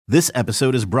This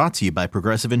episode is brought to you by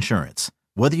Progressive Insurance.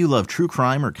 Whether you love true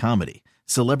crime or comedy,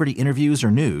 celebrity interviews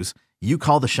or news, you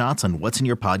call the shots on what's in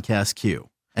your podcast queue.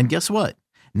 And guess what?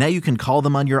 Now you can call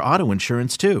them on your auto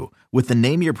insurance too with the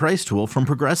Name Your Price tool from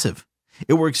Progressive.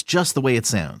 It works just the way it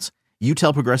sounds. You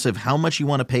tell Progressive how much you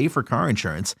want to pay for car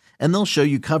insurance, and they'll show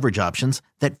you coverage options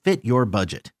that fit your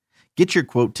budget. Get your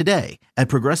quote today at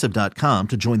Progressive.com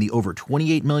to join the over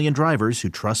 28 million drivers who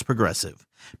trust Progressive.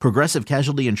 Progressive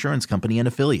Casualty Insurance Company and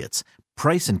Affiliates.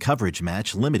 Price and coverage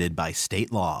match limited by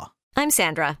state law. I'm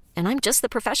Sandra, and I'm just the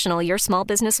professional your small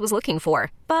business was looking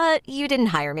for. But you didn't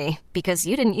hire me because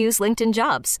you didn't use LinkedIn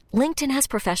Jobs. LinkedIn has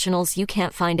professionals you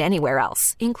can't find anywhere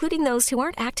else, including those who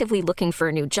aren't actively looking for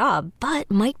a new job, but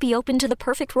might be open to the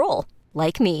perfect role,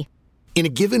 like me. In a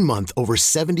given month, over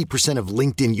 70% of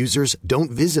LinkedIn users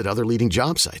don't visit other leading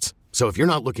job sites. So if you're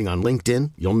not looking on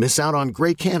LinkedIn, you'll miss out on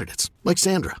great candidates like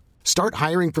Sandra. Start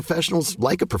hiring professionals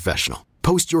like a professional.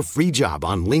 Post your free job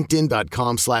on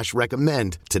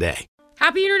linkedin.com/recommend today.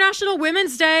 Happy International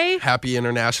Women's Day. Happy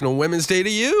International Women's Day to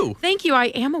you. Thank you. I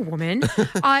am a woman.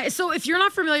 So if you're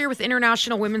not familiar with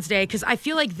International Women's Day, because I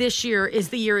feel like this year is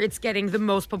the year it's getting the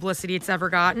most publicity it's ever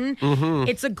gotten. Mm-hmm.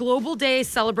 It's a global day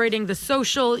celebrating the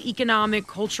social, economic,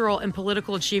 cultural, and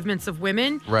political achievements of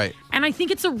women. Right. And I think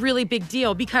it's a really big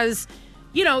deal because,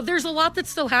 you know, there's a lot that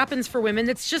still happens for women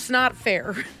that's just not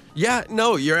fair. Yeah,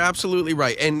 no, you're absolutely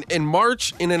right. And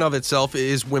March in and of itself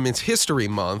is Women's History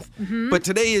Month. Mm-hmm. But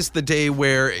today is the day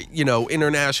where, you know,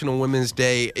 International Women's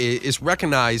Day is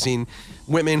recognizing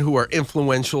women who are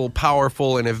influential,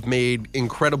 powerful, and have made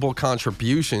incredible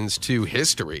contributions to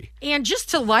history. And just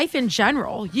to life in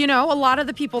general. You know, a lot of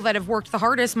the people that have worked the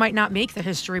hardest might not make the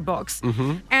history books.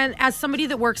 Mm-hmm. And as somebody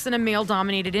that works in a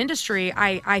male-dominated industry,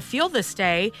 I feel this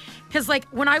day because, like,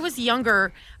 when I was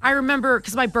younger, I remember,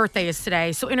 because my birthday is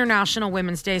today, so International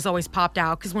Women's Day has always popped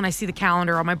out because when I see the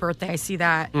calendar on my birthday, I see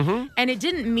that. Mm-hmm. And it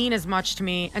didn't mean as much to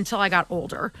me until I got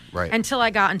older, right? Until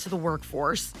I got into the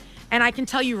workforce. And I can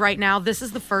tell you right now, this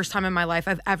is the first time in my life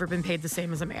I've ever been paid the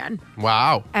same as a man.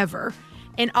 Wow. Ever.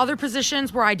 In other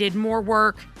positions where I did more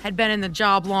work, had been in the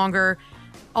job longer,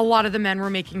 a lot of the men were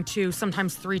making 2,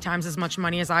 sometimes 3 times as much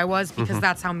money as I was because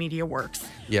that's how media works.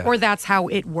 Yeah. Or that's how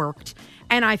it worked.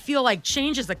 And I feel like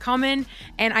change is a-coming,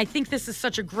 and I think this is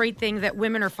such a great thing that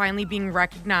women are finally being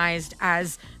recognized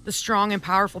as the strong and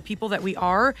powerful people that we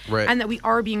are, right, and that we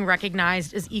are being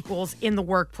recognized as equals in the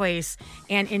workplace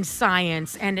and in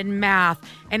science and in math.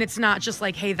 And it's not just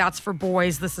like, hey, that's for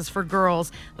boys, this is for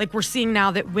girls. Like, we're seeing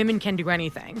now that women can do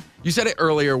anything. You said it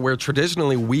earlier where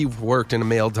traditionally we've worked in a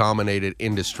male-dominated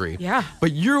industry. Yeah.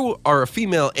 But you are a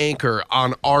female anchor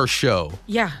on our show.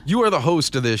 Yeah. You are the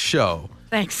host of this show.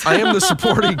 Thanks. I am the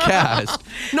supporting cast.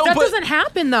 No, that doesn't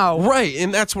happen, though. Right,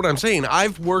 and that's what I'm saying.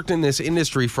 I've worked in this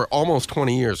industry for almost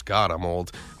 20 years. God, I'm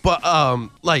old. But,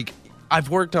 I've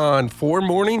worked on 4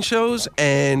 morning shows,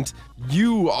 and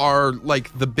you are,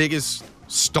 like, the biggest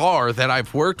star that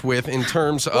I've worked with in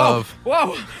terms of...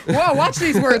 Whoa, watch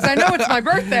these words. I know it's my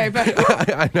birthday, but...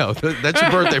 I know, that's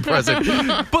your birthday present.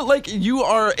 But, like, you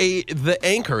are the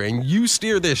anchor, and you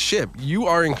steer this ship. You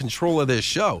are in control of this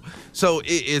show. So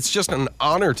it's just an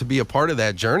honor to be a part of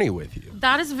that journey with you.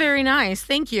 That is very nice.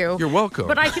 Thank you. You're welcome.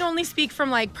 But I can only speak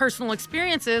from, like, personal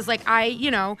experiences. Like,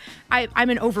 I'm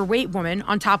an overweight woman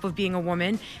on top of being a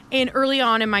woman. And early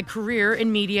on in my career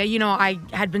in media, you know, I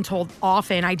had been told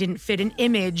often I didn't fit an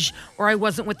image or I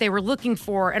wasn't what they were looking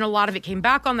for. And a lot of it came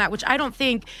back on that, which I don't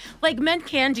think, like, men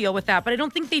can deal with that, but I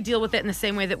don't think they deal with it in the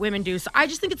same way that women do. So I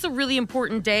just think it's a really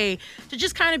important day to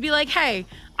just kind of be like, hey,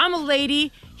 I'm a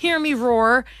lady, hear me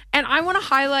roar, and I want to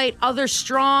highlight other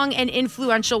strong and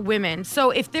influential women.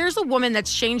 So if there's a woman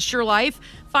that's changed your life,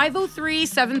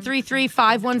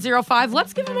 503-733-5105.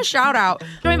 Let's give them a shout out.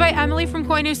 Joined by Emily from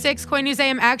KOIN News 6, KOIN News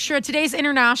AM Extra. Today's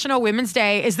International Women's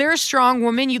Day. Is there a strong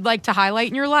woman you'd like to highlight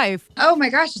in your life? Oh my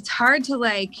gosh, it's hard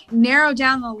to narrow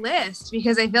down the list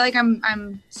because I feel like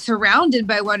I'm surrounded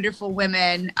by wonderful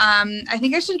women. I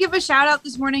think I should give a shout out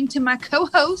this morning to my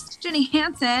co-host, Jenny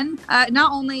Hansen.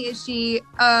 Not only is she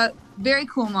very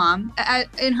cool mom,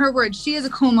 in her words, she is a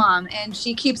cool mom and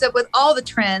she keeps up with all the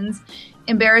trends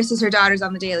embarrasses her daughters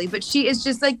on the daily, but she is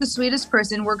just like the sweetest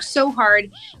person, works so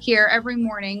hard here every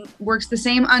morning, works the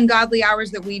same ungodly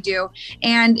hours that we do,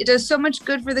 and it does so much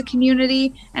good for the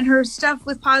community, and her stuff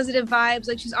with positive vibes,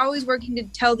 like she's always working to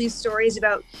tell these stories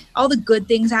about all the good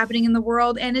things happening in the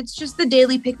world, and it's just the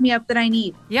daily pick-me-up that I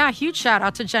need. Yeah, huge shout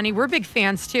out to Jenny. We're big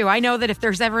fans too. I know that if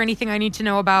there's ever anything I need to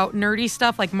know about nerdy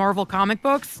stuff like Marvel comic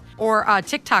books or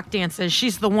TikTok dances.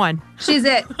 She's the one. She's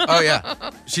it. Oh,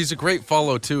 yeah. She's a great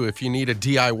follow, too, if you need a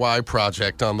DIY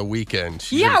project on the weekend.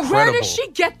 She's Yeah, incredible. where does she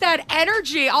get that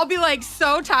energy? I'll be like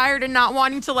so tired and not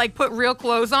wanting to like put real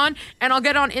clothes on, and I'll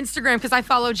get on Instagram because I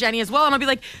follow Jenny as well, and I'll be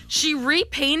like, she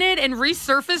repainted and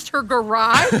resurfaced her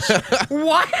garage?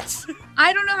 What?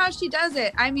 I don't know how she does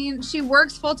it. I mean, she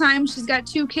works full time. She's got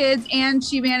 2 kids, and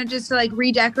she manages to like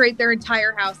redecorate their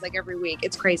entire house like every week.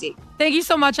 It's crazy. Thank you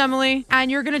so much, Emily.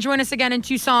 And you're going to join us again in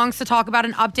 2 songs to talk about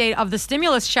an update of the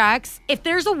stimulus checks. If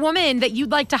there's a woman that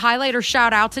you'd like to highlight or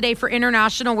shout out today for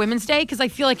International Women's Day, because I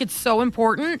feel like it's so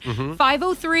important,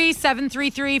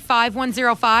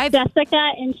 503-733-5105.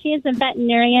 Jessica, and she is a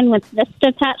veterinarian with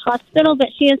Vista Pet Hospital, but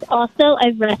she is also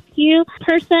a rescue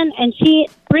person, and she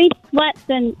breathes, sweats,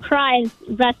 and cries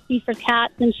rescue for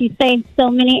cats, and she saved so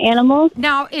many animals.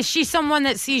 Now, is she someone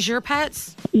that sees your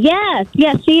pets? Yes,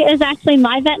 she is actually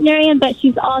my veterinarian, but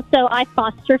she's also, I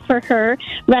foster for her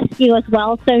rescue as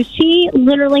well. So she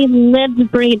literally lives,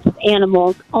 breathes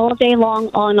animals all day long,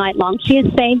 all night long. She has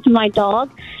saved my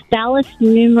dog, Dallas,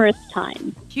 numerous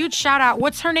times. Huge shout out.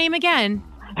 What's her name again?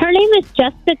 Her name is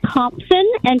Jessica Thompson,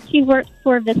 and she works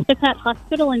for Vista Pet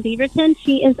Hospital in Beaverton.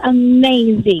 She is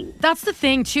amazing. That's the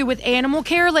thing, too, with animal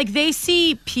care. Like, they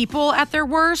see people at their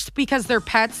worst because their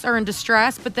pets are in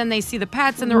distress, but then they see the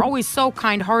pets, and they're always so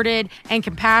kind-hearted and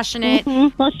compassionate.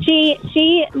 Well,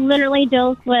 she literally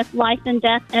deals with life and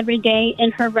death every day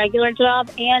in her regular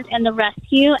job and in the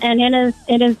rescue, and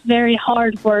it is very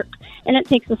hard work, and it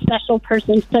takes a special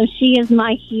person. So she is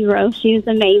my hero. She is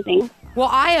amazing. Well,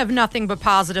 I have nothing but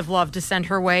positive love to send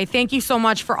her way. Thank you so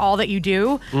much for all that you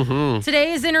do.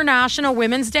 Today is International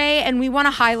Women's Day, and we want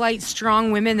to highlight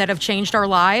strong women that have changed our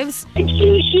lives. I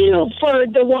choose you for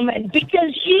the woman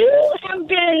because you have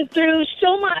been through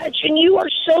so much, and you are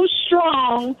so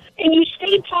strong, and you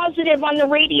stay positive on the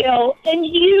radio, and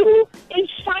you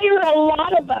inspire a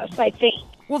lot of us, I think.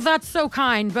 Well, that's so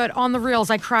kind, but on the reels,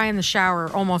 I cry in the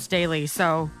shower almost daily,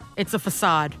 so it's a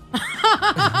facade.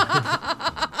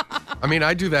 I mean,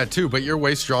 I do that too, but you're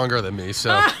way stronger than me,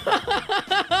 so.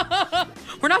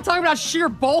 We're not talking about sheer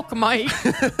bulk, Mike.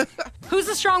 Who's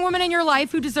a strong woman in your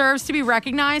life who deserves to be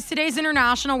recognized? Today's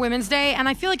International Women's Day, and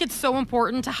I feel like it's so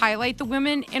important to highlight the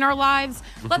women in our lives,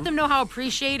 let them know how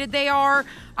appreciated they are,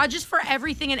 just for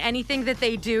everything and anything that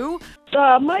they do.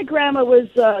 My grandma was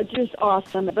just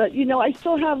awesome. But, I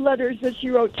still have letters that she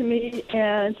wrote to me,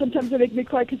 and sometimes they make me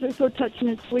cry because they're so touching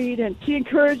and sweet. And she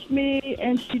encouraged me,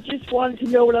 and she just wanted to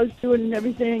know what I was doing and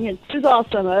everything. And she was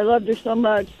awesome. I loved her so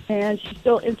much, and she's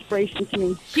still inspiration to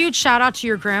me. Huge shout out to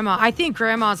your grandma. I think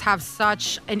grandmas have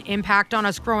such an impact on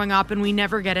us growing up, and we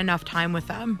never get enough time with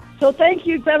them. So thank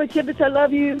you, Grandma Tibbetts. I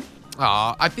love you.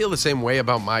 I feel the same way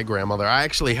about my grandmother. I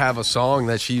actually have a song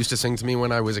that she used to sing to me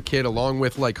when I was a kid, along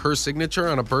with like her signature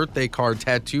on a birthday card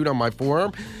tattooed on my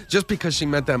forearm, just because she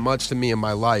meant that much to me in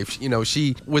my life.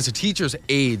 She was a teacher's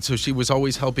aide, so she was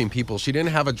always helping people. She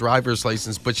didn't have a driver's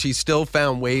license, but she still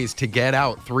found ways to get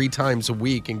out 3 times a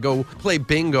week and go play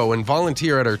bingo and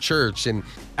volunteer at her church and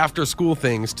after school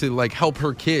things to like help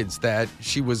her kids that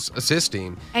she was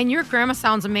assisting. And your grandma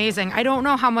sounds amazing. I don't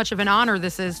know how much of an honor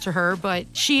this is to her, but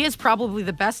she is probably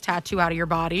the best tattoo out of your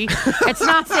body. It's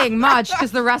not saying much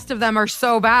because the rest of them are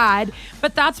so bad,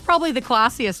 but that's probably the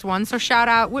classiest one. So shout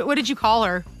out. What did you call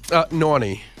her?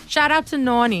 Noni. Shout out to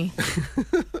Noni.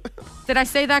 Did I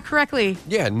say that correctly?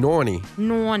 Yeah, Noni.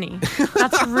 Noni.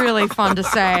 That's really fun to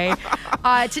say.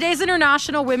 Today's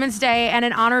International Women's Day, and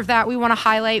in honor of that, we want to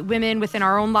highlight women within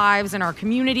our own lives and our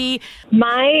community.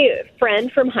 My friend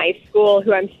from high school,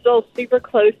 who I'm still super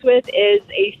close with, is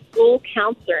a school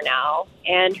counselor now,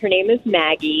 and her name is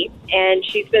Maggie, and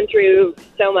she's been through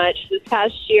so much this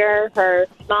past year. Her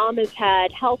mom has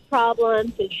had health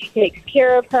problems, and she takes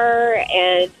care of her,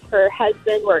 and her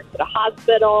husband works at a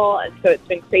hospital, and so it's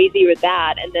been crazy with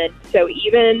that. And then, so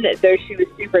even though she was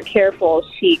super careful,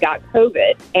 she got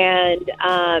COVID, and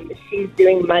she's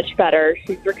doing much better.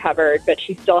 She's recovered, but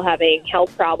she's still having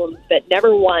health problems, but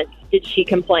never once did she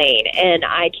complain. And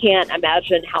I can't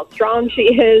imagine how strong she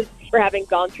is for having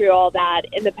gone through all that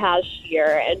in the past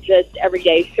year and just every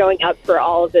day showing up for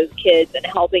all of those kids and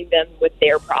helping them with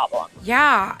their problems.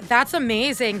 Yeah, that's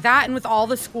amazing. That, and with all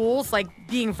the schools, like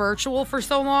being virtual for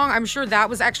so long. I'm sure that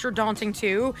was extra daunting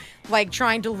too, like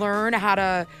trying to learn how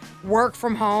to work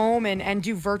from home and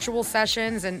do virtual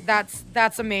sessions, and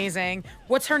that's amazing.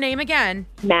 What's her name again?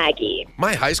 Maggie.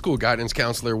 My high school guidance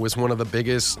counselor was one of the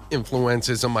biggest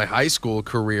influences on my high school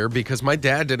career because my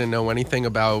dad didn't know anything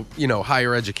about,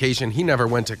 higher education. He never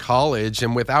went to college,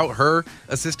 and without her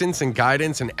assistance and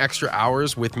guidance and extra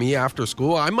hours with me after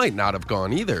school, I might not have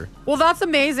gone either. Well, that's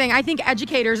amazing. I think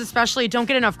educators especially don't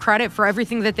get enough credit for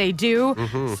everything that they do.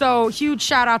 So huge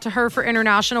shout out to her for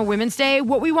International Women's Day.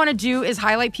 What we want to do is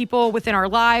highlight people within our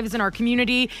lives and our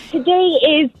community. Today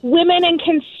is Women in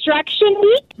Construction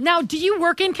Week. Now, do you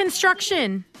work in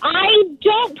construction? I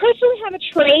don't personally have a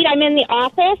trade. I'm in the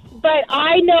office, but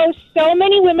I know so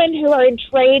many women who are in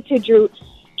trades who do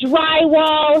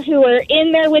drywall, who are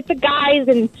in there with the guys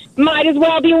and might as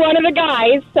well be one of the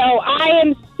guys. So I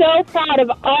am so proud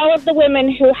of all of the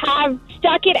women who have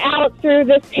stuck it out through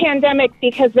this pandemic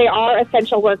because they are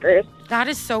essential workers. That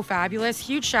is so fabulous.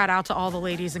 Huge shout out to all the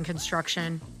ladies in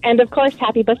construction. And of course,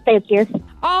 happy birthday, dear.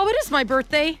 Oh, it is my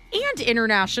birthday and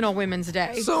International Women's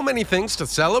Day. So many things to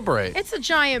celebrate. It's a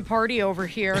giant party over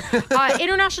here.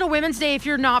 International Women's Day, if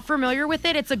you're not familiar with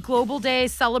it, it's a global day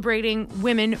celebrating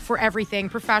women for everything,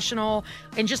 professional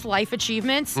and just life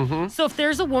achievements. So if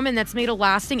there's a woman that's made a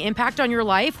lasting impact on your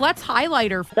life, let's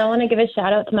highlight her. So I want to give a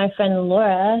shout out to my friend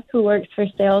Laura, who works for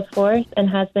Salesforce and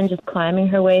has been just climbing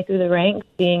her way through the ranks,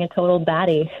 being a total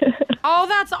baddie. Oh,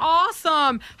 that's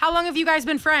awesome. How long have you guys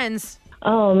been friends?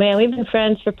 Oh, man, we've been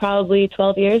friends for probably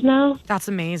 12 years now. That's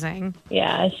amazing.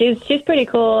 Yeah, she's pretty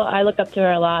cool. I look up to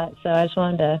her a lot, so I just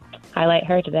wanted to highlight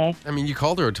her today. I mean, you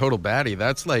called her a total baddie.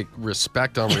 That's like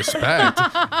respect on respect.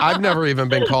 I've never even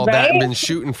been called that and been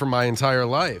shooting for my entire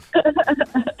life.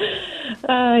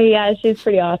 Yeah, she's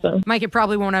pretty awesome. Mike, it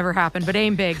probably won't ever happen, but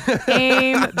aim big.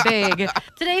 Aim big.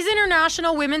 Today's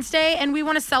International Women's Day, and we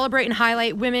want to celebrate and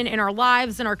highlight women in our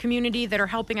lives and our community that are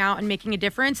helping out and making a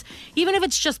difference, even if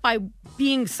it's just by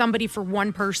being somebody for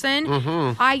one person.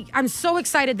 I'm so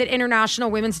excited that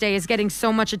International Women's Day is getting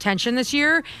so much attention this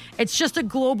year. It's just a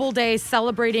global day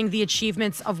celebrating the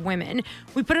achievements of women.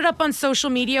 We put it up on social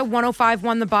media,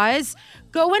 105.1 The Buzz.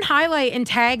 Go and highlight and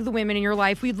tag the women in your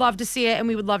life. We'd love to see it, and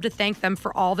we would love to thank them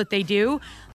for all that they do.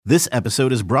 This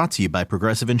episode is brought to you by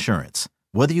Progressive Insurance.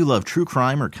 Whether you love true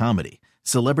crime or comedy,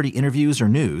 celebrity interviews or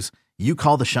news, you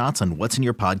call the shots on what's in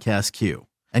your podcast queue.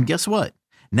 And guess what?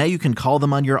 Now you can call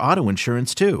them on your auto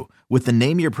insurance too with the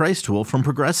Name Your Price tool from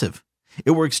Progressive.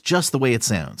 It works just the way it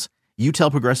sounds. You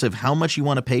tell Progressive how much you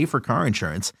want to pay for car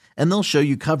insurance, and they'll show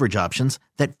you coverage options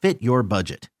that fit your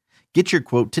budget. Get your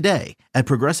quote today at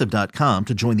Progressive.com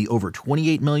to join the over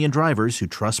 28 million drivers who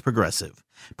trust Progressive.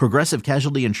 Progressive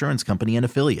Casualty Insurance Company and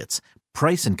Affiliates.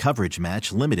 Price and coverage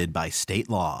match limited by state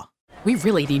law. We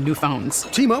really need new phones.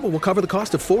 T-Mobile will cover the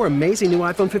cost of 4 amazing new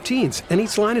iPhone 15s, and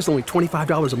each line is only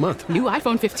 $25 a month. New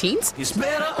iPhone 15s? It's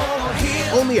better over here.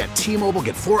 Only at T-Mobile,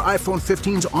 get 4 iPhone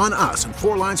 15s on us and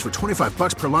 4 lines for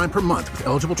 $25 per line per month with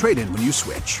eligible trade-in when you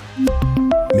switch.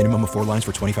 Minimum of 4 lines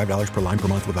for $25 per line per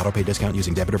month with autopay discount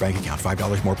using debit or bank account.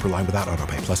 $5 more per line without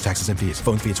autopay, plus taxes and fees.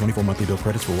 Phone fee at 24 monthly bill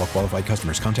credits for well-qualified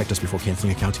customers. Contact us before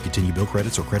canceling account to continue bill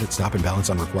credits or credit stop and balance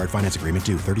on required finance agreement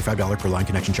due. $35 per line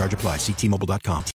connection charge applies. See T-Mobile.com.